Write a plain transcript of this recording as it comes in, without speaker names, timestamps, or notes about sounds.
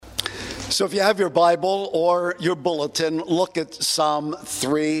So if you have your Bible or your bulletin, look at Psalm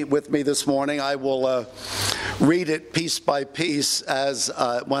 3 with me this morning. I will read it piece by piece as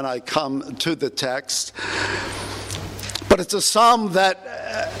when I come to the text. But it's a psalm that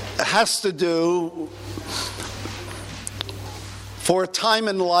has to do for a time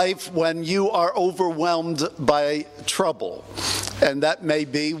in life when you are overwhelmed by trouble. And that may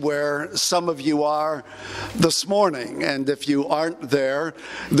be where some of you are this morning. And if you aren't there,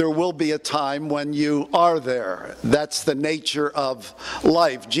 there will be a time when you are there. That's the nature of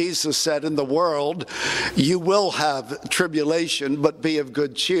life. Jesus said, in the world, you will have tribulation, but be of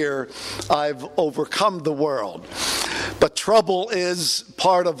good cheer. I've overcome the world. But trouble is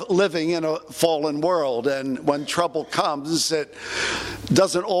part of living in a fallen world. And when trouble comes, it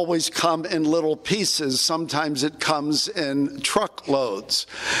doesn't always come in little pieces. Sometimes it comes in truckloads.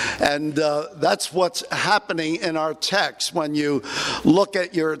 And that's what's happening in our text. When you look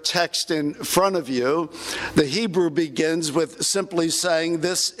at your text in front of you, the Hebrew begins with simply saying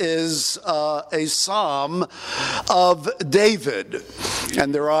this is a psalm of David.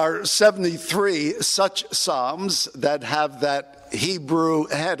 And there are 73 such psalms that have that Hebrew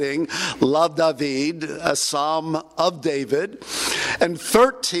heading, La David, a psalm of David. And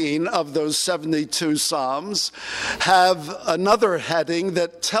 13 of those 72 psalms have another heading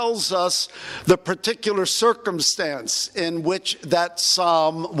that tells us the particular circumstance in which that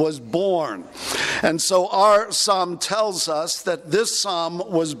psalm was born. And so our psalm tells us that this psalm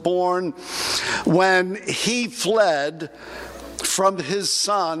was born when he fled from his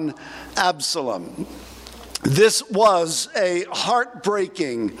son Absalom. This was a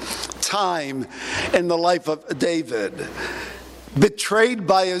heartbreaking time in the life of David. Betrayed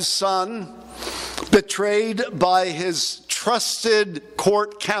by his son, betrayed by his trusted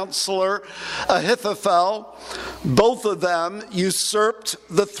court counselor Ahithophel. Both of them usurped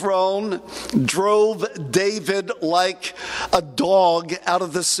the throne, drove David like a dog out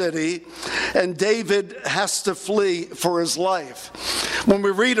of the city, and David has to flee for his life. When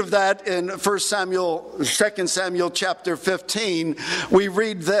we read of that in 2 Samuel chapter 15, we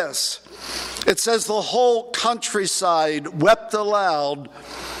read this. It says, the whole countryside wept aloud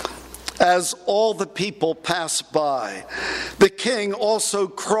as all the people passed by. The king also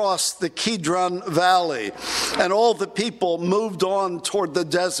crossed the Kidron Valley, and all the people moved on toward the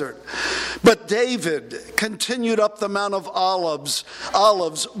desert. But David continued up the Mount of Olives,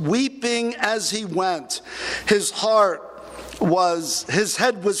 weeping as he went. His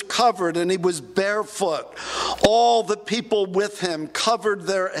head was covered and he was barefoot. All the people with him covered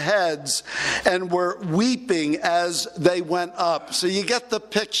their heads and were weeping as they went up. So you get the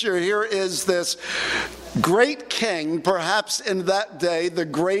picture. Here is this great king, perhaps in that day, the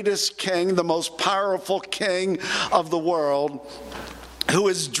greatest king, the most powerful king of the world, who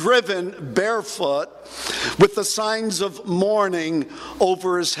is driven barefoot with the signs of mourning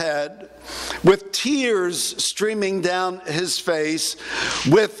over his head, with tears streaming down his face,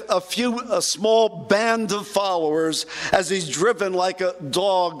 with a small band of followers as he's driven like a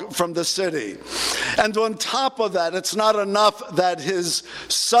dog from the city. And on top of that, it's not enough that his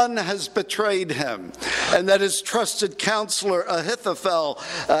son has betrayed him and that his trusted counselor Ahithophel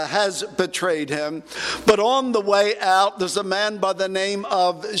has betrayed him, but on the way out, there's a man by the name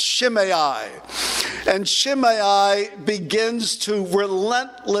of Shimei. And Shimei begins to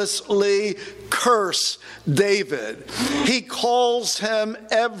relentlessly curse David. He calls him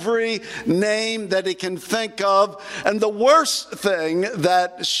every name that he can think of. And the worst thing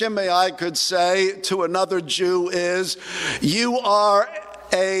that Shimei could say to another Jew is, you are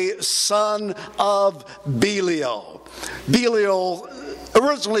a son of Belial. Belial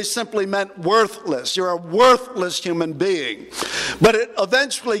originally simply meant worthless. You're a worthless human being. But it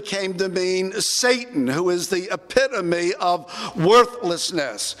eventually came to mean Satan, who is the epitome of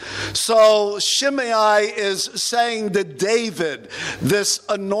worthlessness. So Shimei is saying to David, this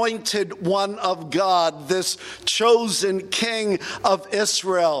anointed one of God, this chosen king of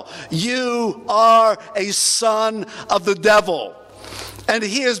Israel, you are a son of the devil. And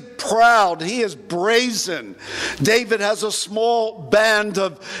he is proud, he is brazen. David has a small band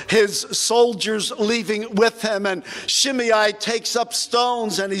of his soldiers leaving with him, and Shimei takes up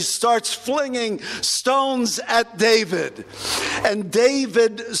stones and he starts flinging stones at David. And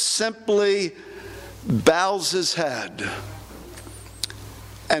David simply bows his head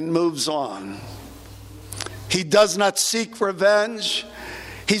and moves on. He does not seek revenge.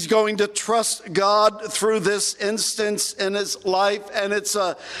 He's going to trust God through this instance in his life, and it's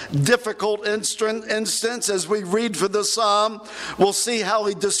a difficult instance. As we read for the psalm, we'll see how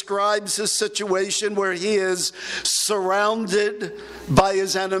he describes his situation where he is surrounded by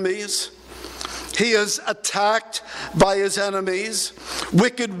his enemies. He is attacked by his enemies.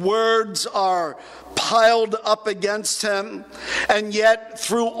 Wicked words are piled up against him. And yet,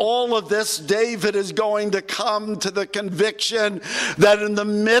 through all of this, David is going to come to the conviction that in the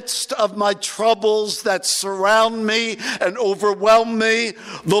midst of my troubles that surround me and overwhelm me,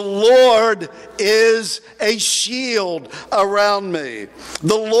 the Lord is a shield around me.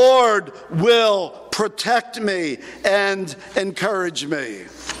 The Lord will protect me and encourage me.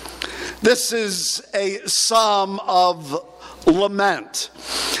 This is a psalm of lament.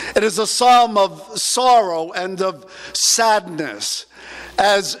 It is a psalm of sorrow and of sadness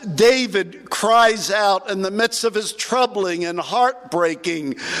as David cries out in the midst of his troubling and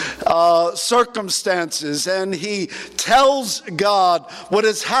heartbreaking circumstances, and he tells God what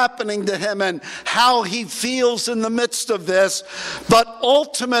is happening to him and how he feels in the midst of this. But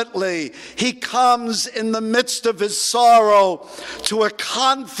ultimately, he comes in the midst of his sorrow to a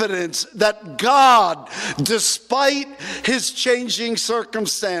confidence that God, despite his changing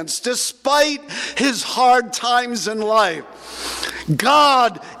circumstance, despite his hard times in life,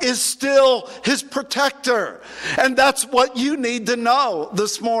 God is still his protector. And that's what you need to know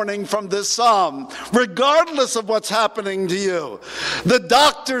this morning from this psalm, regardless of what's happening to you. The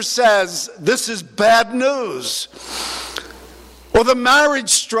doctor says this is bad news, or the marriage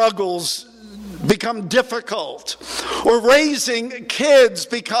struggles become difficult, or raising kids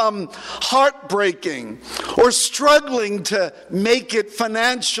become heartbreaking, or struggling to make it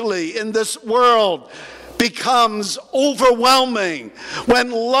financially in this world becomes overwhelming,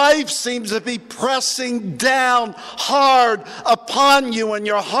 when life seems to be pressing down hard upon you and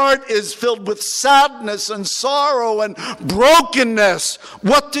your heart is filled with sadness and sorrow and brokenness.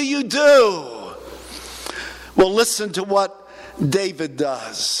 What do you do? Well, listen to what David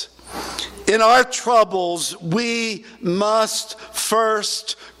does. In our troubles, we must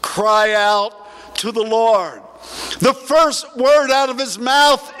first cry out to the Lord. The first word out of his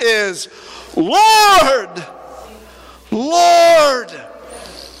mouth is, Lord, Lord.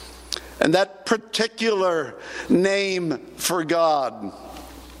 And that particular name for God,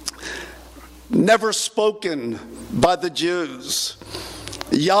 never spoken by the Jews.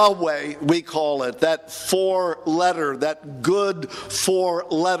 Yahweh, we call it, that good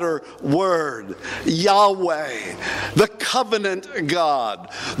four-letter word. Yahweh, the covenant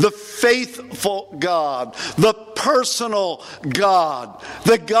God, the faithful God, the personal God,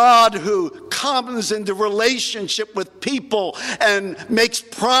 the God who comes into relationship with people and makes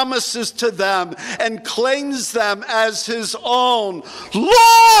promises to them and claims them as his own.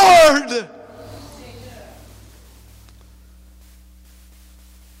 Lord!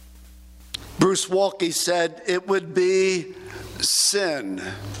 Bruce Walke said it would be sin.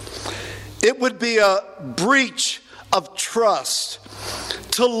 It would be a breach of trust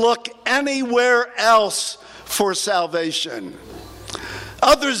to look anywhere else for salvation.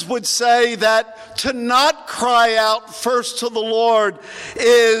 Others would say that to not cry out first to the Lord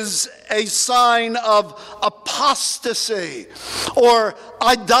is a sign of apostasy or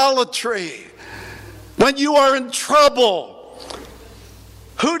idolatry. When you are in trouble,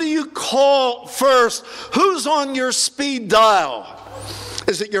 who do you call first? Who's on your speed dial?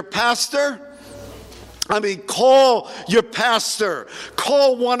 Is it your pastor? Call your pastor.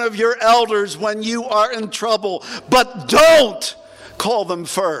 Call one of your elders when you are in trouble. But don't call them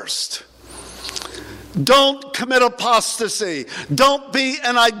first. Don't commit apostasy. Don't be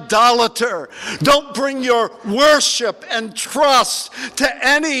an idolater. Don't bring your worship and trust to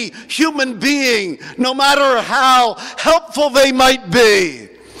any human being, no matter how helpful they might be.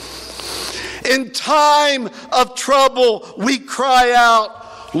 In time of trouble, we cry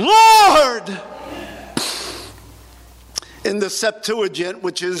out, Lord! In the Septuagint,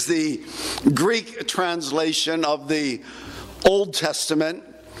 which is the Greek translation of the Old Testament,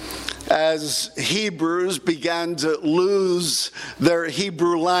 as Hebrews began to lose their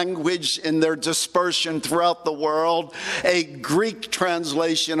Hebrew language in their dispersion throughout the world, a Greek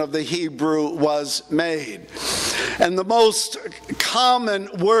translation of the Hebrew was made. And the most common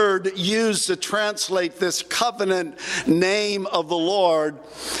word used to translate this covenant name of the Lord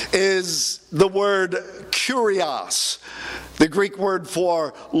is the word kurios, the Greek word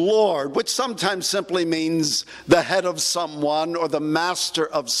for Lord, which sometimes simply means the head of someone or the master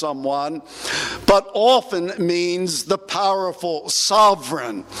of someone, but often means the powerful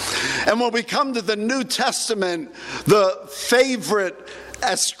sovereign. And when we come to the New Testament, the favorite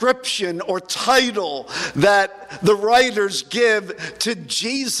ascription or title that the writers give to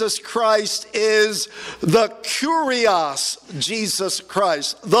Jesus Christ is the Kyrios Jesus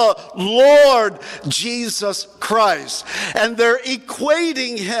Christ, the Lord Jesus Christ. And they're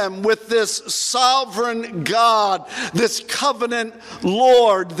equating him with this sovereign God, this covenant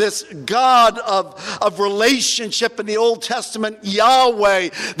Lord, this God of relationship in the Old Testament, Yahweh,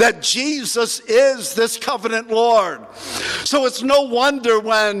 that Jesus is this covenant Lord. So it's no wonder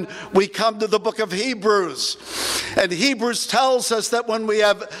when we come to the book of Hebrews, and Hebrews tells us that when we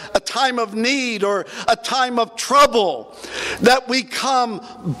have a time of need or a time of trouble, that we come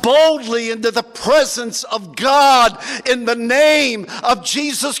boldly into the presence of God in the name of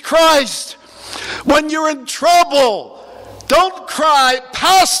Jesus Christ. When you're in trouble, don't cry,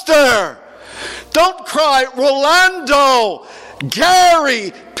 Pastor. Don't cry, Rolando,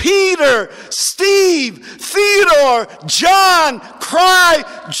 Gary, Peter, Steve, Theodore, John. Cry,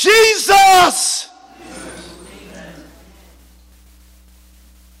 Jesus.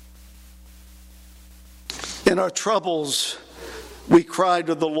 In our troubles, we cry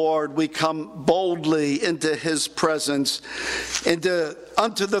to the Lord. We come boldly into his presence,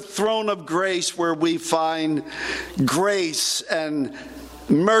 unto the throne of grace, where we find grace and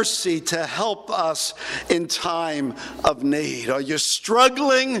mercy to help us in time of need. Are you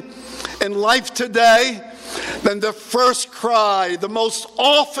struggling in life today? Then the first cry, the most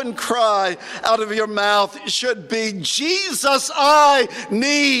often cry out of your mouth should be, Jesus, I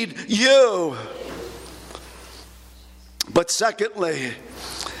need you. But secondly,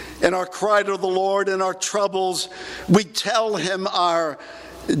 in our cry to the Lord, in our troubles, we tell him our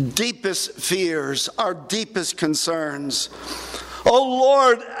deepest fears, our deepest concerns. Oh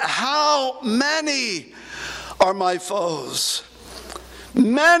Lord, how many are my foes?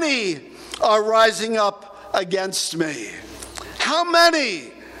 Many are rising up against me. How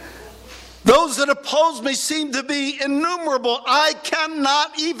many? Those that oppose me seem to be innumerable. I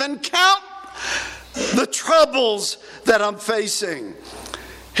cannot even count the troubles that I'm facing.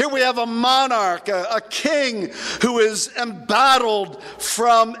 Here we have a monarch, a king who is embattled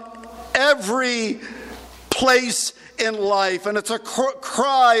from every place in life, and it's a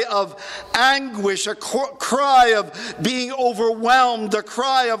cry of anguish, a cry of being overwhelmed, a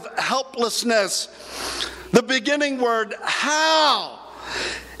cry of helplessness. The beginning word, how,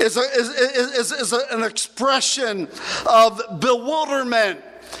 is an expression of bewilderment.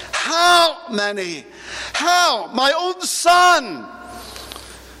 How many? How? My own son.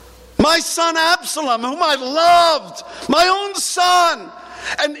 My son Absalom, whom I loved. My own son.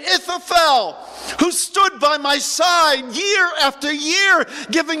 And Ahithophel, who stood by my side year after year,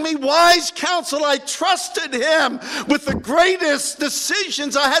 giving me wise counsel. I trusted him with the greatest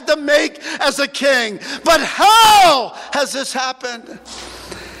decisions I had to make as a king. But how has this happened?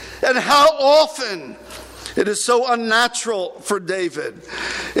 And how often? It is so unnatural for David.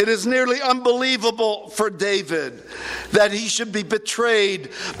 It is nearly unbelievable for David that he should be betrayed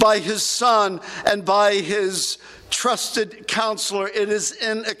by his son and by his trusted counselor. It is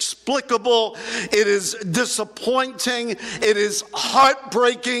inexplicable. It is disappointing. It is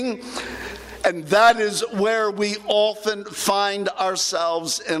heartbreaking. And that is where we often find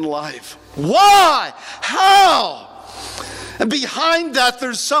ourselves in life. Why? How? And behind that,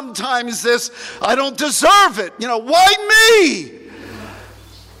 there's sometimes this, I don't deserve it. Why me?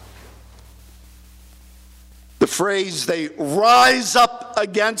 The phrase, they rise up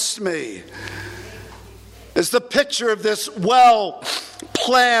against me, is the picture of this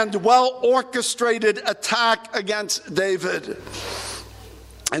well-planned, well-orchestrated attack against David.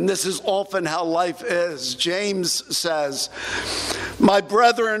 And this is often how life is. James says, my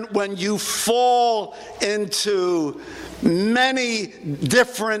brethren, when you fall into many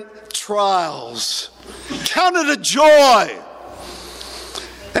different trials, count it a joy.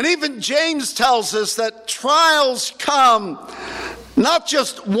 And even James tells us that trials come not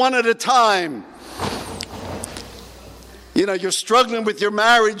just one at a time. You're struggling with your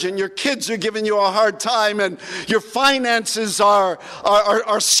marriage and your kids are giving you a hard time and your finances are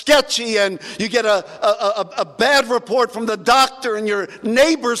sketchy and you get a bad report from the doctor and your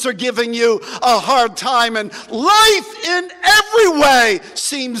neighbors are giving you a hard time and life in every way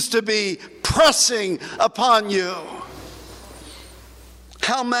seems to be pressing upon you.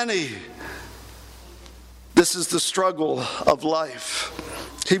 How many? This is the struggle of life.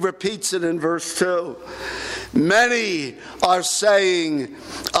 He repeats it in verse 2. Many are saying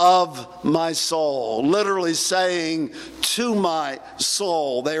of my soul, literally saying to my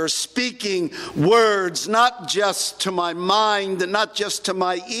soul. They are speaking words not just to my mind and not just to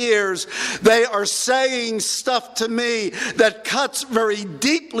my ears. They are saying stuff to me that cuts very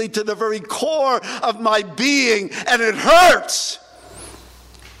deeply to the very core of my being, and it hurts.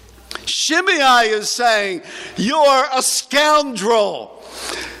 Shimei is saying, you're a scoundrel.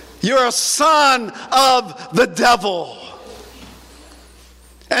 You're a son of the devil.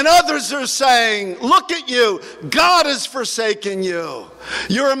 And others are saying, look at you. God has forsaken you.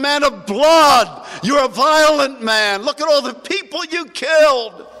 You're a man of blood. You're a violent man. Look at all the people you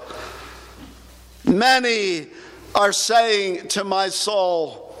killed. Many are saying to my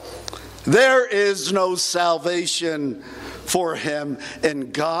soul, there is no salvation for him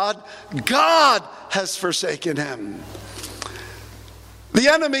in God. God has forsaken him. The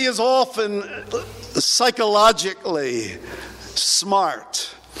enemy is often psychologically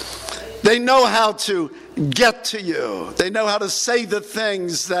smart. They know how to get to you. They know how to say the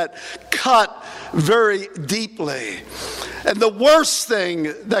things that cut very deeply. And the worst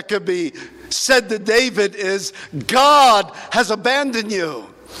thing that could be said to David is, God has abandoned you.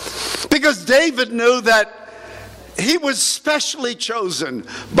 Because David knew that he was specially chosen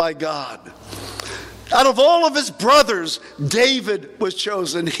by God. Out of all of his brothers, David was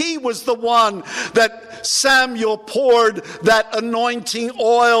chosen. He was the one that Samuel poured that anointing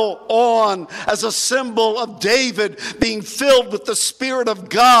oil on as a symbol of David being filled with the Spirit of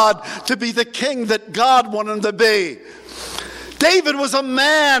God to be the king that God wanted him to be. David was a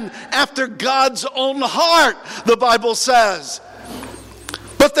man after God's own heart, the Bible says.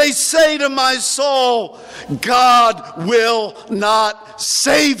 But they say to my soul, God will not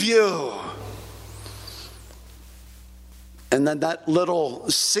save you. And then that little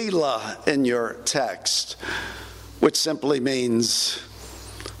Selah in your text, which simply means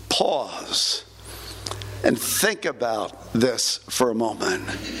pause and think about this for a moment.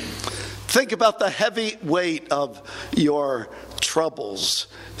 Think about the heavy weight of your troubles.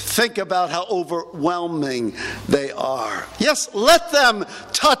 Think about how overwhelming they are. Yes, let them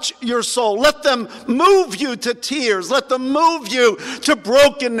touch your soul. Let them move you to tears. Let them move you to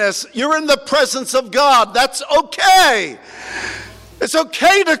brokenness. You're in the presence of God. That's okay. It's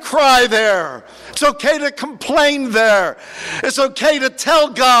okay to cry there. It's okay to complain there. It's okay to tell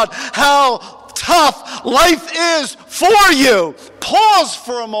God how tough life is for you. Pause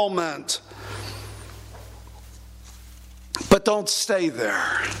for a moment. But don't stay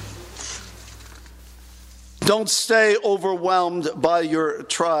there. Don't stay overwhelmed by your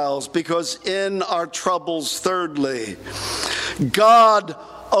trials, because in our troubles, thirdly, God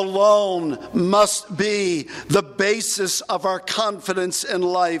alone must be the basis of our confidence in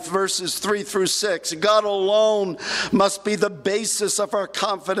life. Verses 3 through 6. God alone must be the basis of our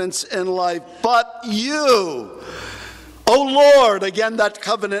confidence in life. But you, O Lord, again that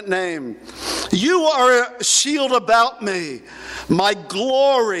covenant name, you are a shield about me, my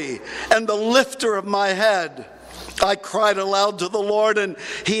glory and the lifter of my head. I cried aloud to the Lord, and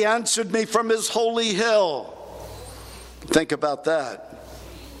he answered me from his holy hill. Think about that.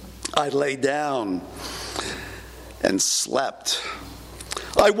 I lay down and slept.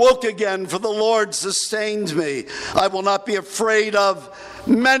 I woke again, for the Lord sustained me. I will not be afraid of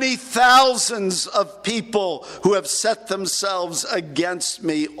many thousands of people who have set themselves against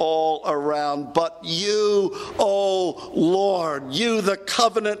me all around. But you, O Lord, you, the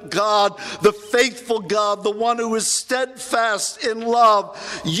covenant God, the faithful God, the one who is steadfast in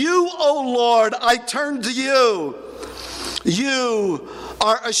love, you, O Lord, I turn to you. You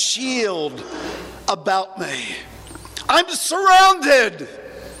are a shield about me. I'm surrounded.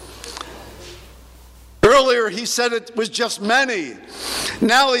 Earlier he said it was just many.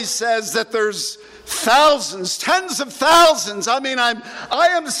 Now he says that there's thousands, tens of thousands. I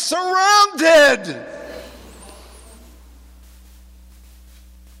am surrounded.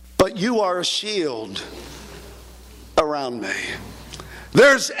 But you are a shield around me.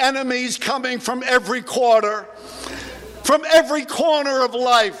 There's enemies coming from every corner of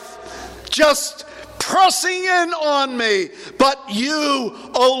life, just pressing in on me. But you,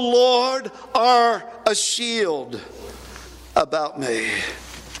 O Lord, are a shield about me.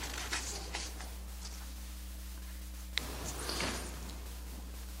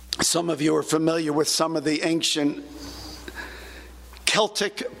 Some of you are familiar with some of the ancient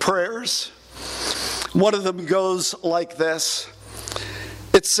Celtic prayers. One of them goes like this.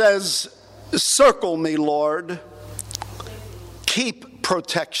 It says, "Circle me, Lord. Keep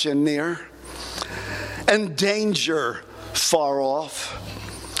protection near and danger far off.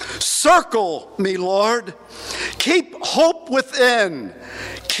 Circle me, Lord. Keep hope within.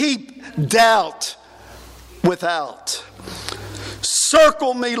 Keep doubt without.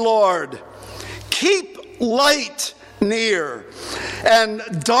 Circle me, Lord. Keep light near and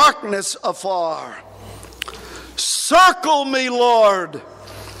darkness afar. Circle me, Lord.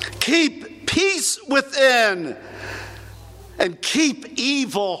 Keep peace within and keep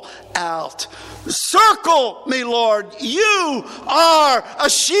evil out. Circle me, Lord. You are a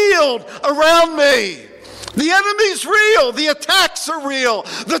shield around me. The enemy's real. The attacks are real.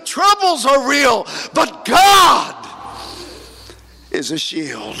 The troubles are real. But God is a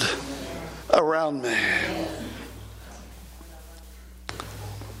shield around me.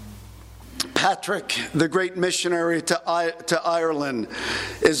 Patrick, the great missionary to Ireland,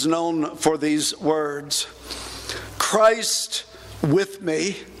 is known for these words. Christ with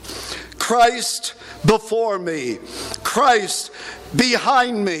me, Christ before me, Christ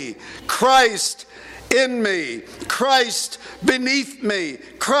behind me, Christ in me, Christ beneath me,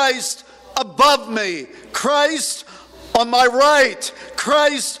 Christ above me, Christ on my right,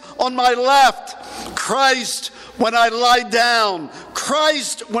 Christ on my left, Christ when I lie down,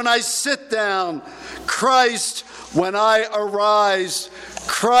 Christ when I sit down, Christ when I arise,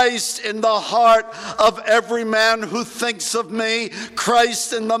 Christ in the heart of every man who thinks of me,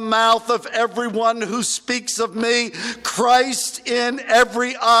 Christ in the mouth of everyone who speaks of me, Christ in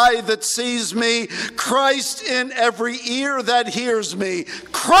every eye that sees me, Christ in every ear that hears me,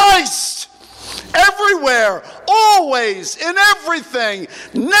 Christ everywhere, always, in everything.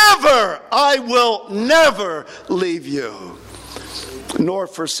 Never, I will never leave you, nor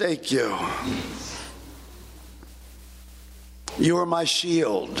forsake you. You are my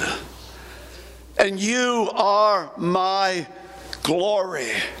shield, and you are my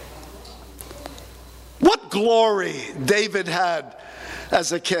glory. What glory David had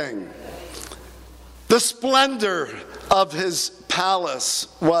as a king. The splendor of his palace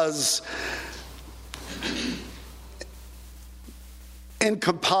was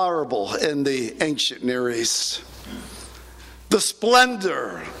incomparable in the ancient Near East. The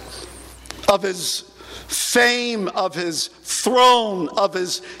splendor of his fame, of his throne, of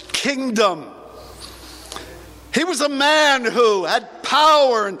his kingdom. He was a man who had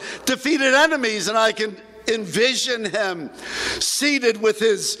power and defeated enemies, and I can envision him seated with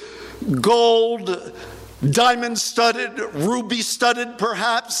his gold, diamond-studded, ruby-studded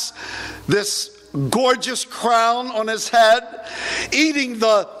perhaps, this gorgeous crown on his head, eating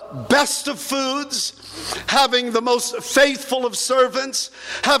the best of foods, having the most faithful of servants,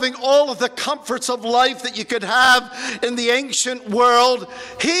 having all of the comforts of life that you could have in the ancient world.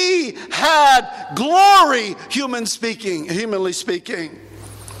 He had glory, humanly speaking.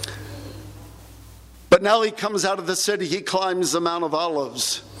 But now he comes out of the city, he climbs the Mount of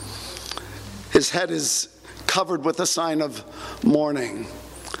Olives. His head is covered with a sign of mourning.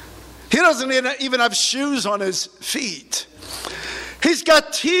 He doesn't even have shoes on his feet. He's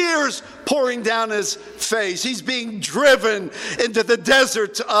got tears pouring down his face. He's being driven into the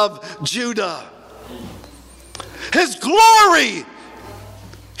desert of Judah. His glory,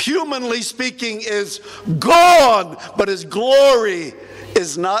 humanly speaking, is gone, but his glory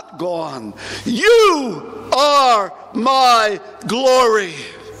is not gone. You are my glory.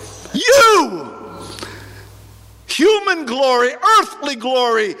 You! Human glory, earthly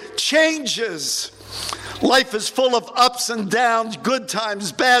glory changes. Life is full of ups and downs, good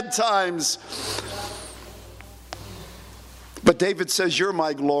times, bad times. But David says, you're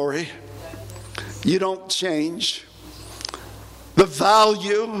my glory. You don't change. The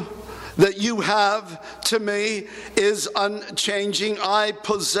value that you have to me is unchanging. I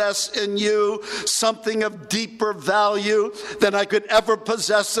possess in you something of deeper value than I could ever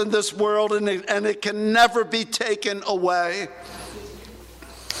possess in this world, and it can never be taken away.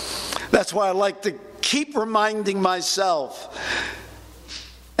 That's why I like to keep reminding myself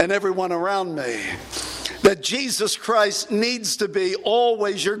and everyone around me that Jesus Christ needs to be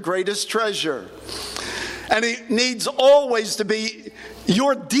always your greatest treasure. And he needs always to be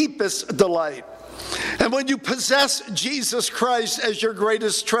your deepest delight. And when you possess Jesus Christ as your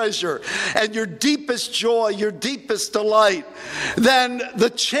greatest treasure and your deepest joy, your deepest delight, then the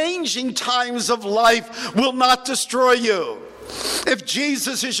changing times of life will not destroy you. If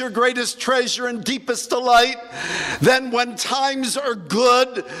Jesus is your greatest treasure and deepest delight, then when times are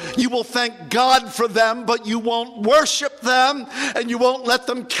good, you will thank God for them, but you won't worship them, and you won't let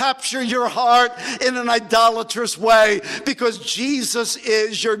them capture your heart in an idolatrous way, because Jesus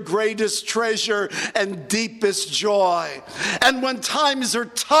is your greatest treasure and deepest joy. And when times are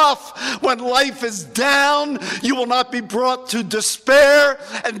tough, when life is down, you will not be brought to despair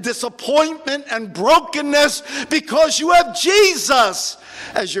and disappointment and brokenness, because you have Jesus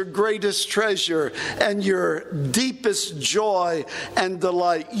as your greatest treasure and your deepest joy and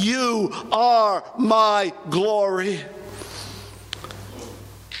delight. You are my glory,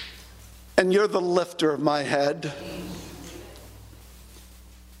 and you're the lifter of my head.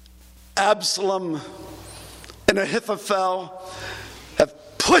 Absalom and Ahithophel have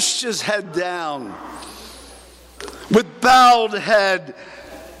pushed his head down with bowed head.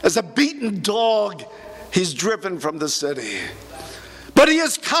 As a beaten dog, he's driven from the city. But he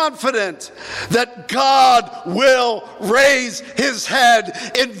is confident that God will raise his head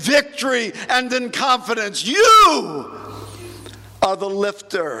in victory and in confidence. You are the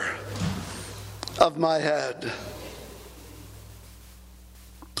lifter of my head.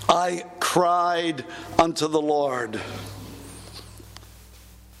 I cried unto the Lord,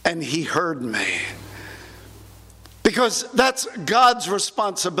 and he heard me. Because that's God's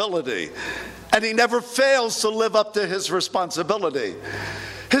responsibility. And he never fails to live up to his responsibility.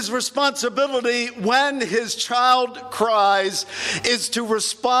 His responsibility when his child cries is to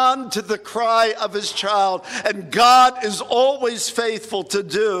respond to the cry of his child. And God is always faithful to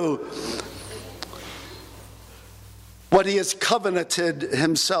do what he has covenanted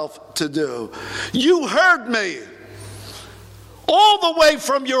himself to do. You heard me all the way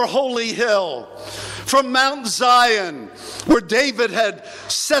from your holy hill, from Mount Zion, where David had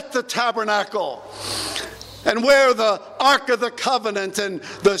set the tabernacle, and where the Ark of the Covenant and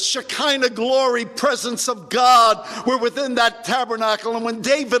the Shekinah glory presence of God were within that tabernacle. And when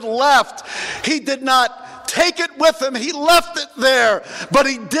David left, he did not take it with him. He left it there, but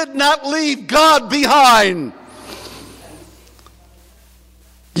he did not leave God behind.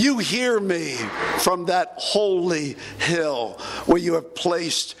 You hear me from that holy hill where you have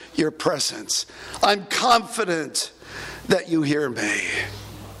placed your presence. I'm confident that you hear me.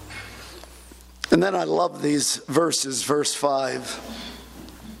 And then I love these verses, verse 5.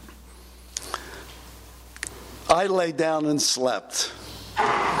 I lay down and slept.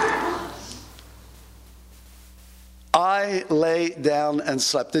 I lay down and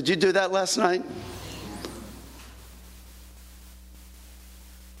slept. Did you do that last night?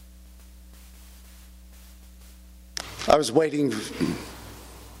 I was waiting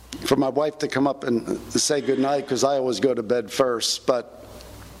for my wife to come up and say goodnight, because I always go to bed first. But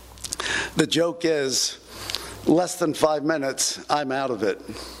the joke is, less than 5 minutes, I'm out of it.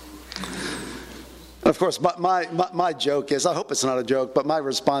 And of course, my joke is, I hope it's not a joke, but my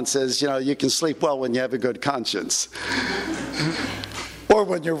response is, you can sleep well when you have a good conscience. Or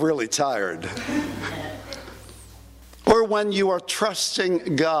when you're really tired. Or when you are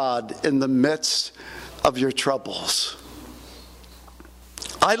trusting God in the midst of your troubles.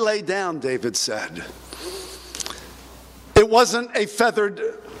 I lay down, David said. It wasn't a feathered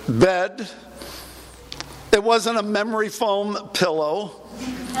bed. It wasn't a memory foam pillow.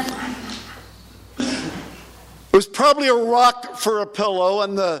 It was probably a rock for a pillow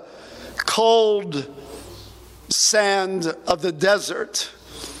and the cold sand of the desert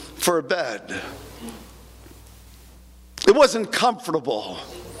for a bed. It wasn't comfortable,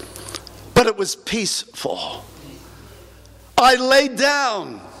 but it was peaceful. I laid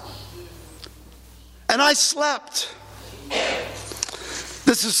down and I slept.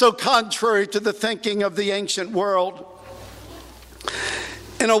 This is so contrary to the thinking of the ancient world.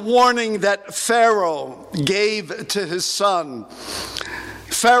 In a warning that Pharaoh gave to his son,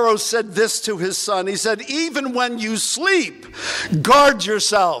 Pharaoh said this to his son. He said, even when you sleep, guard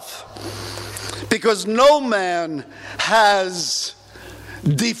yourself, because no man has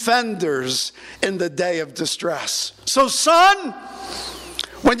defenders in the day of distress. So son,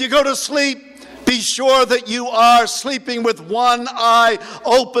 when you go to sleep, be sure that you are sleeping with one eye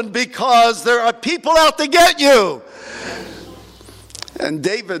open, because there are people out to get you. And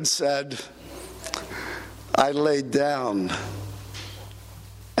David said, I laid down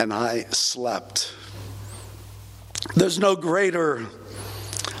and I slept. There's no greater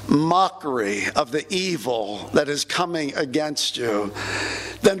mockery of the evil that is coming against you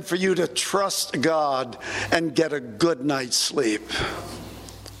than for you to trust God and get a good night's sleep.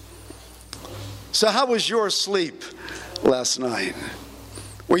 So how was your sleep last night?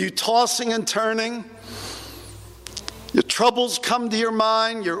 Were you tossing and turning? Your troubles come to your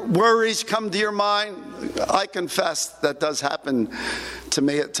mind, your worries come to your mind. I confess that does happen to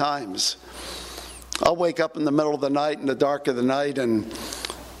me at times. I'll wake up in the middle of the night, in the dark of the night, and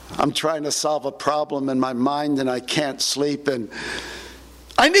I'm trying to solve a problem in my mind and I can't sleep, and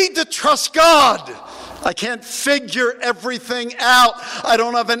I need to trust God. I can't figure everything out. I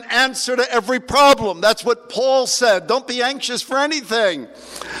don't have an answer to every problem. That's what Paul said. Don't be anxious for anything,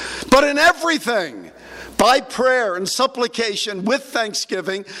 but in everything, by prayer and supplication with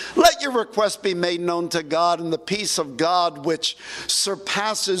thanksgiving, let your requests be made known to God, and the peace of God, which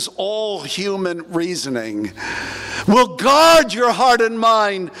surpasses all human reasoning, will guard your heart and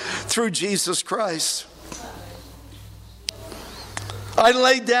mind through Jesus Christ. I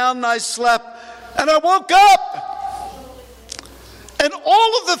lay down and I slept, and I woke up, and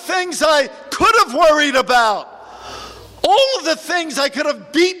all of the things I could have worried about, all of the things I could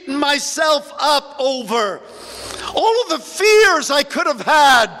have beaten myself up over, all of the fears I could have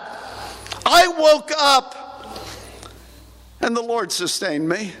had, I woke up and the Lord sustained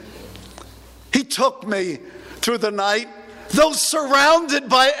me. He took me through the night, though surrounded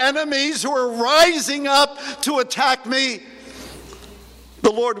by enemies who were rising up to attack me.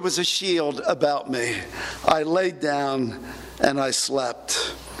 The Lord was a shield about me. I laid down and I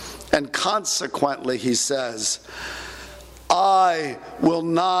slept. And consequently, he says, I will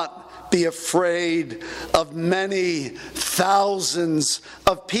not be afraid of many thousands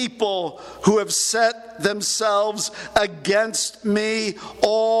of people who have set themselves against me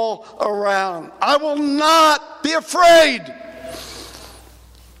all around. I will not be afraid.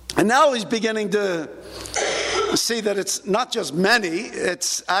 And now he's beginning to see that it's not just many,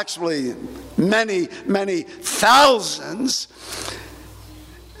 it's actually many, many thousands.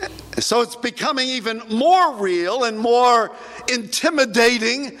 So it's becoming even more real and more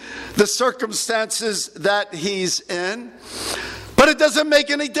intimidating, the circumstances that he's in. But it doesn't make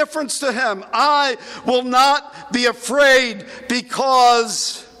any difference to him. I will not be afraid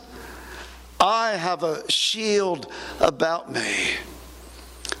because I have a shield about me.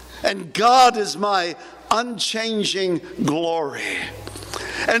 And God is my unchanging glory.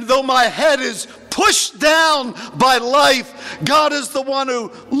 And though my head is pushed down by life, God is the one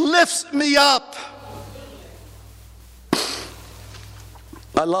who lifts me up.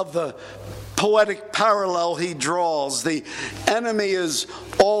 I love the poetic parallel he draws. The enemy is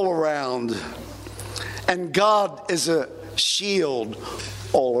all around, and God is a shield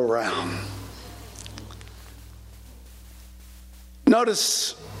all around.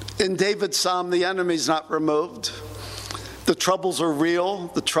 Notice in David's psalm, the enemy's not removed. The troubles are real.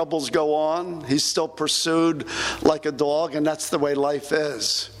 The troubles go on. He's still pursued like a dog, and that's the way life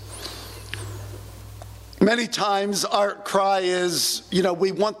is. Many times our cry is,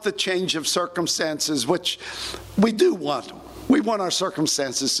 we want the change of circumstances, which we do want. We want our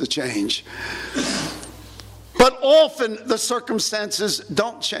circumstances to change. But often the circumstances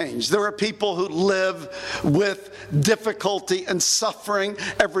don't change. There are people who live with difficulty and suffering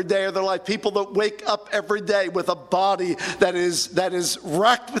every day of their life. People that wake up every day with a body that is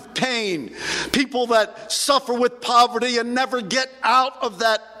racked with pain. People that suffer with poverty and never get out of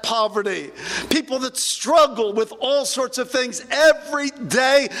that poverty. People that struggle with all sorts of things every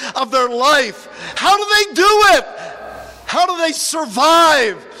day of their life. How do they do it? How do they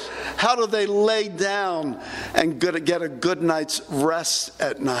survive? How do they lay down and get a good night's rest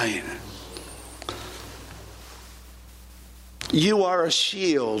at night? You are a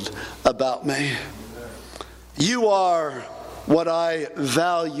shield about me. You are what I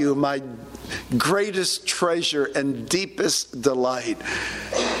value, my greatest treasure and deepest delight.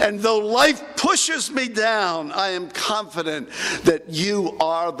 And though life pushes me down, I am confident that you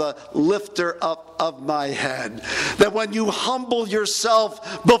are the lifter up of my head. That when you humble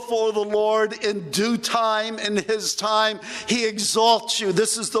yourself before the Lord in due time, in his time, he exalts you.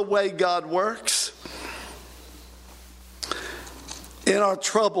 This is the way God works. In our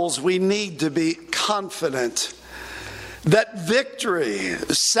troubles, we need to be confident that victory,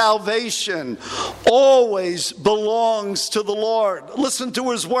 salvation, always belongs to the Lord. Listen to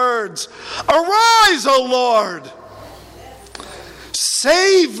his words. Arise, O Lord.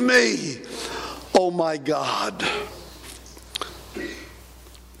 Save me, O my God.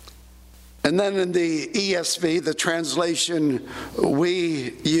 And then in the ESV, the translation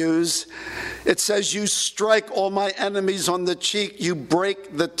we use, it says, you strike all my enemies on the cheek, you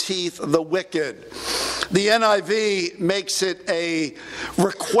break the teeth of the wicked. The NIV makes it a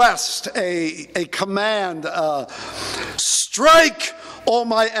request, a command. Strike all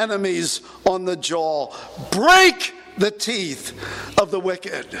my enemies on the jaw. Break the teeth of the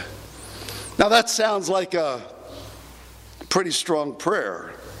wicked. Now that sounds like a pretty strong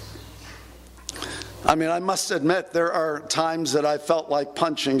prayer. I mean, I must admit, there are times that I felt like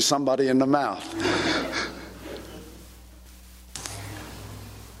punching somebody in the mouth.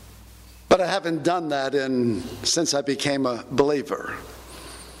 But I haven't done that since I became a believer.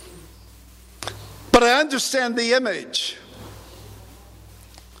 But I understand the image.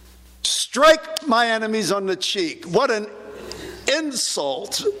 Strike my enemies on the cheek. What an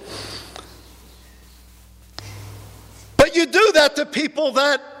insult. But you do that to people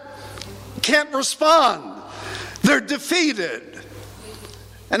that can't respond. They're defeated.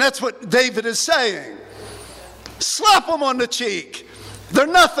 And that's what David is saying. Slap them on the cheek. They're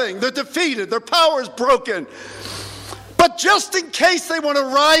nothing. They're defeated. Their power is broken. But just in case they want to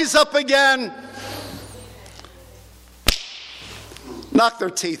rise up again, knock their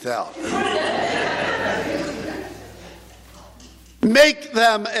teeth out. Make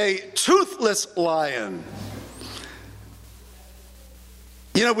them a toothless lion.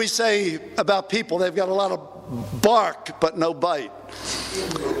 You know, we say about people, they've got a lot of bark, but no bite.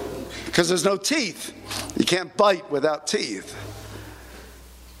 Because there's no teeth. You can't bite without teeth.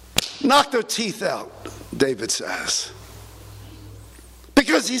 Knock their teeth out, David says.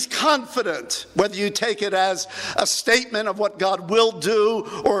 Because he's confident, whether you take it as a statement of what God will do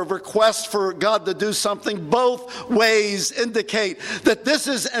or a request for God to do something, both ways indicate that this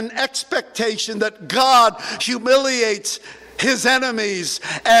is an expectation that God humiliates his enemies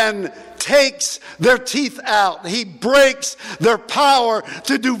and takes their teeth out. He breaks their power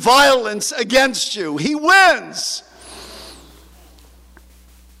to do violence against you. He wins.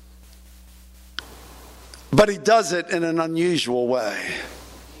 But he does it in an unusual way.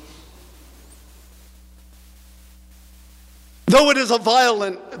 Though it is a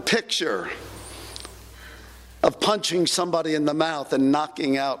violent picture of punching somebody in the mouth and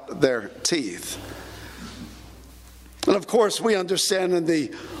knocking out their teeth. And of course, we understand in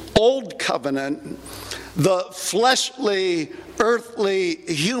the Old Covenant, the fleshly, earthly,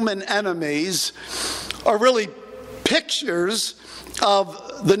 human enemies are really pictures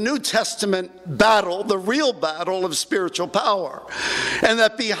of the New Testament battle, the real battle of spiritual power. And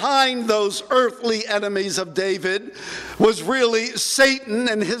that behind those earthly enemies of David was really Satan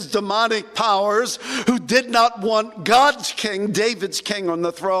and his demonic powers, who did not want God's king, David's king, on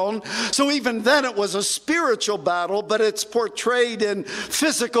the throne. So even then it was a spiritual battle, but it's portrayed in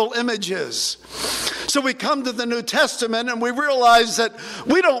physical images. So we come to the New Testament and we realize that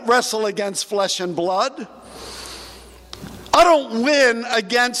we don't wrestle against flesh and blood. I don't win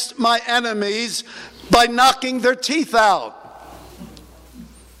against my enemies by knocking their teeth out.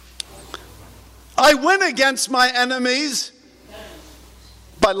 I win against my enemies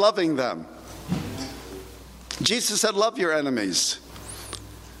by loving them. Jesus said, love your enemies.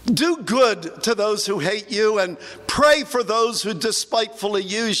 Do good to those who hate you and pray for those who despitefully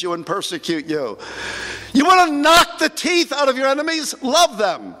use you and persecute you. You want to knock the teeth out of your enemies? Love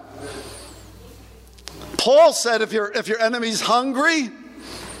them. Paul said, if your enemy's hungry,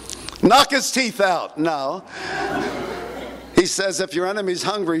 knock his teeth out. No. He says, if your enemy's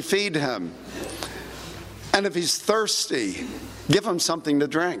hungry, feed him. And if he's thirsty, give him something to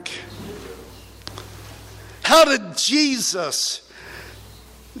drink. How did Jesus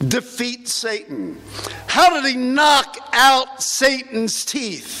defeat Satan? How did he knock out Satan's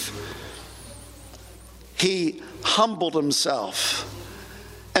teeth? He humbled himself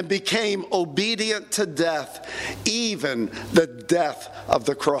and became obedient to death, even the death of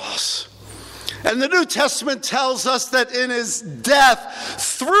the cross. And the New Testament tells us that in his death,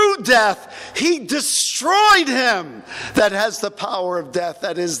 through death, he destroyed him that has the power of death,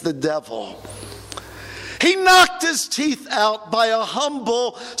 that is the devil. He knocked his teeth out by a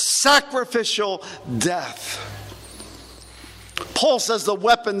humble, sacrificial death. Paul says the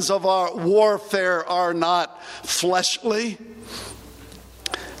weapons of our warfare are not fleshly.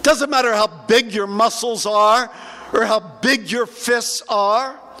 Doesn't matter how big your muscles are or how big your fists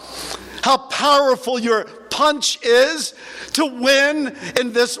are, how powerful your punch is to win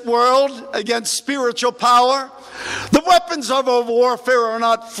in this world against spiritual power. The weapons of our warfare are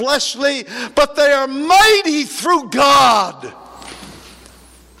not fleshly, but they are mighty through God.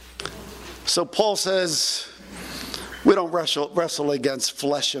 So Paul says, we don't wrestle against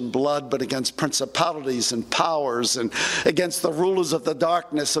flesh and blood, but against principalities and powers and against the rulers of the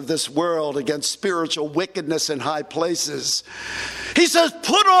darkness of this world, against spiritual wickedness in high places. He says,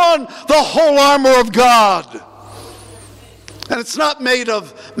 put on the whole armor of God. And it's not made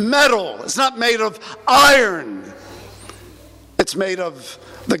of metal. It's not made of iron. It's made of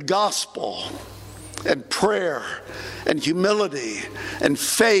the gospel and prayer and humility and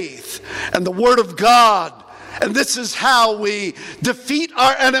faith and the word of God And this is how we defeat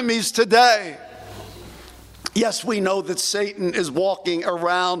our enemies today. Yes, we know that Satan is walking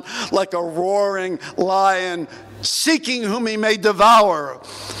around like a roaring lion, seeking whom he may devour.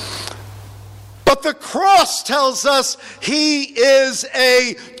 But the cross tells us he is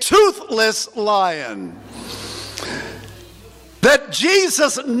a toothless lion. That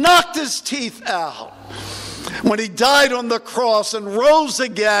Jesus knocked his teeth out when he died on the cross and rose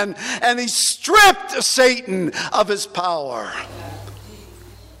again, and he stripped Satan of his power.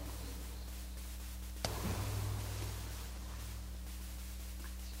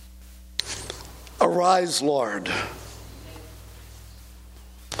 Arise, Lord.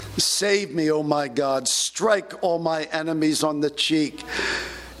 Save me, O my God. Strike all my enemies on the cheek.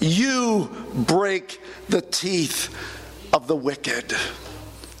 You break the teeth of the wicked.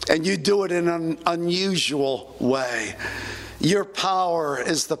 And you do it in an unusual way. Your power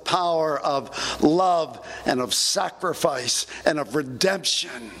is the power of love and of sacrifice and of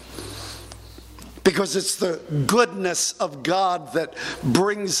redemption. Because it's the goodness of God that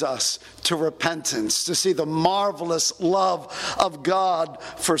brings us to repentance, to see the marvelous love of God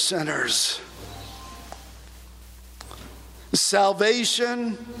for sinners.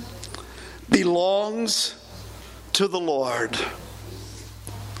 Salvation belongs to the Lord.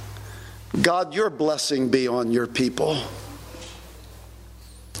 God, your blessing be on your people.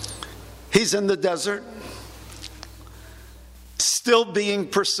 He's in the desert, still being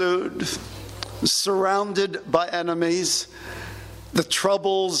pursued, surrounded by enemies. The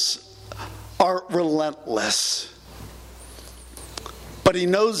troubles are relentless. But he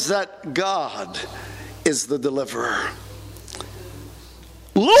knows that God is the deliverer.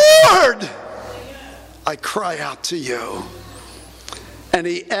 Lord, I cry out to you. And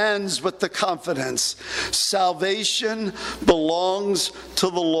he ends with the confidence, salvation belongs to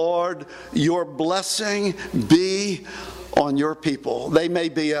the Lord. Your blessing be on your people. They may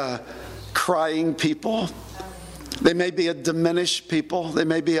be a crying people. They may be a diminished people. They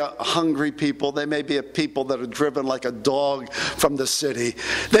may be a hungry people. They may be a people that are driven like a dog from the city.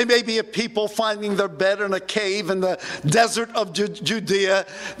 They may be a people finding their bed in a cave in the desert of Judea.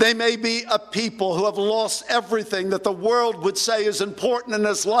 They may be a people who have lost everything that the world would say is important in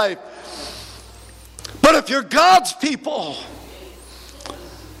this life. But if you're God's people,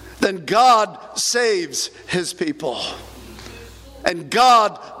 then God saves his people. And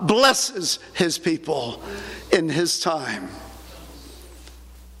God blesses his people in his time.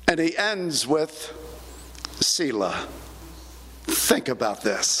 And he ends with Selah. Think about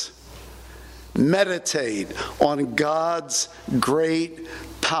this. Meditate on God's great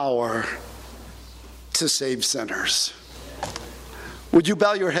power to save sinners. Would you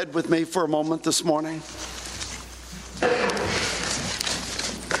bow your head with me for a moment this morning?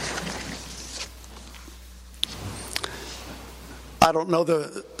 I don't know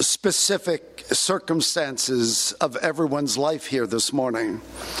the specific circumstances of everyone's life here this morning,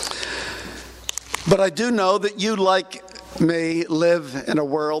 but I do know that you, like me, live in a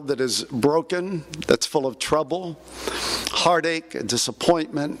world that is broken, that's full of trouble, heartache,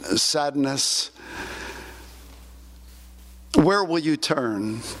 disappointment, sadness. Where will you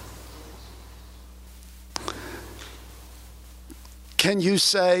turn? Can you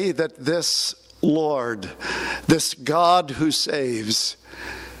say that this Lord, this God who saves,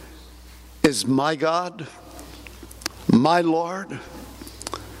 is my God, my Lord?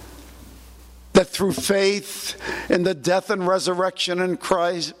 That through faith in the death and resurrection of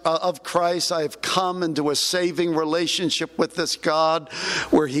Christ, I have come into a saving relationship with this God,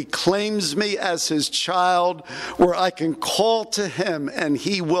 where he claims me as his child, where I can call to him and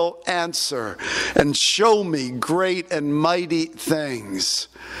he will answer and show me great and mighty things.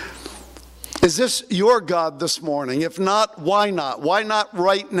 Is this your God this morning? If not, why not? Why not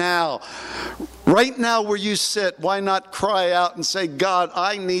right now? Right now where you sit, why not cry out and say, God,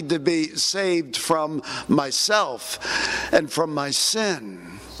 I need to be saved from myself and from my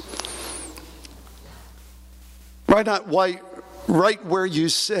sin? Why not right where you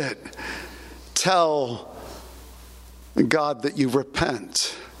sit, tell God that you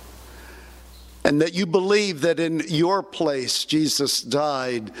repent and that you believe that in your place Jesus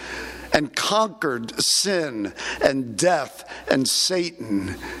died and conquered sin and death and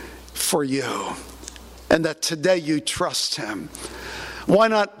Satan for you, and that today you trust him. Why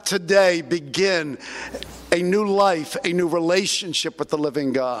not today begin a new life, a new relationship with the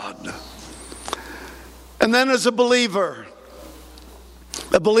living God? And then as a believer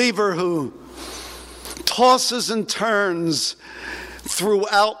who tosses and turns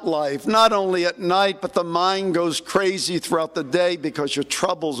throughout life, not only at night, but the mind goes crazy throughout the day because your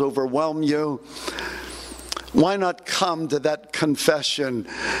troubles overwhelm you. why not come to that confession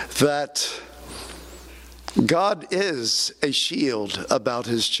that God is a shield about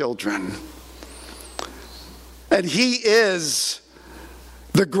his children. And he is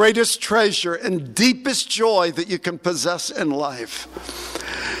the greatest treasure and deepest joy that you can possess in life.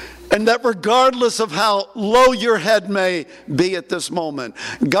 And that regardless of how low your head may be at this moment,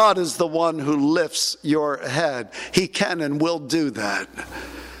 God is the one who lifts your head. He can and will do that.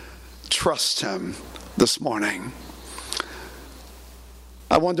 Trust him this morning.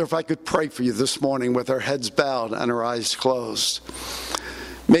 I wonder if I could pray for you this morning with our heads bowed and our eyes closed.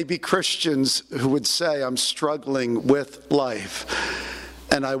 Maybe Christians who would say, I'm struggling with life,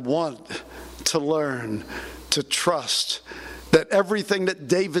 and I want to learn to trust that everything that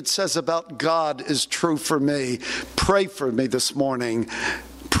David says about God is true for me. Pray for me this morning.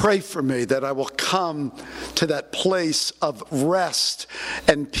 Pray for me that I will come to that place of rest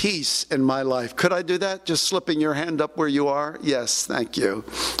and peace in my life. Could I do that? Just slipping your hand up where you are? Yes, thank you.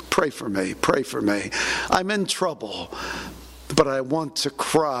 Pray for me. Pray for me. I'm in trouble, but I want to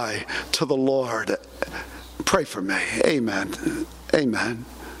cry to the Lord. Pray for me. Amen. Amen.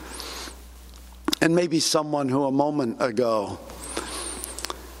 And maybe someone who a moment ago,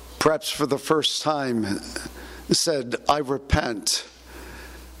 perhaps for the first time, said, I repent.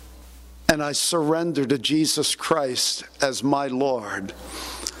 And I surrender to Jesus Christ as my Lord.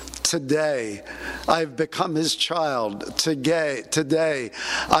 Today, I've become his child. Today,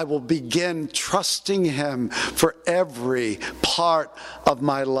 I will begin trusting him for every part of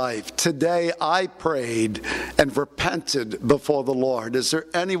my life. Today, I prayed and repented before the Lord. Is there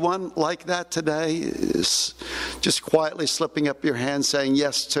anyone like that today? Just quietly slipping up your hand saying,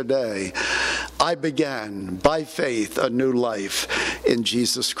 yes, today, I began by faith a new life in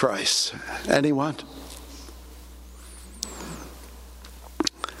Jesus Christ. Anyone?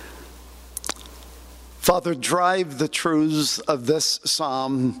 Father, drive the truths of this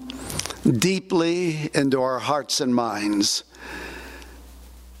psalm deeply into our hearts and minds,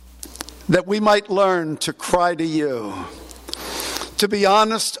 that we might learn to cry to you, to be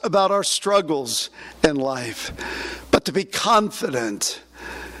honest about our struggles in life, but to be confident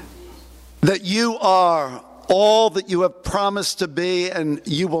that you are all that you have promised to be and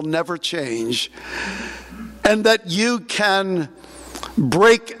you will never change, and that you can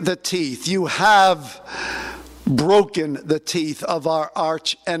break the teeth. You have broken the teeth of our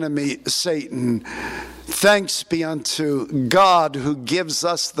arch enemy, Satan. Thanks be unto God who gives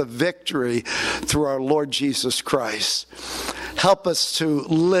us the victory through our Lord Jesus Christ. Help us to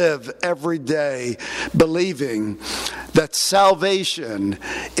live every day believing that salvation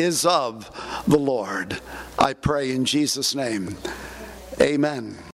is of the Lord. I pray in Jesus' name. Amen.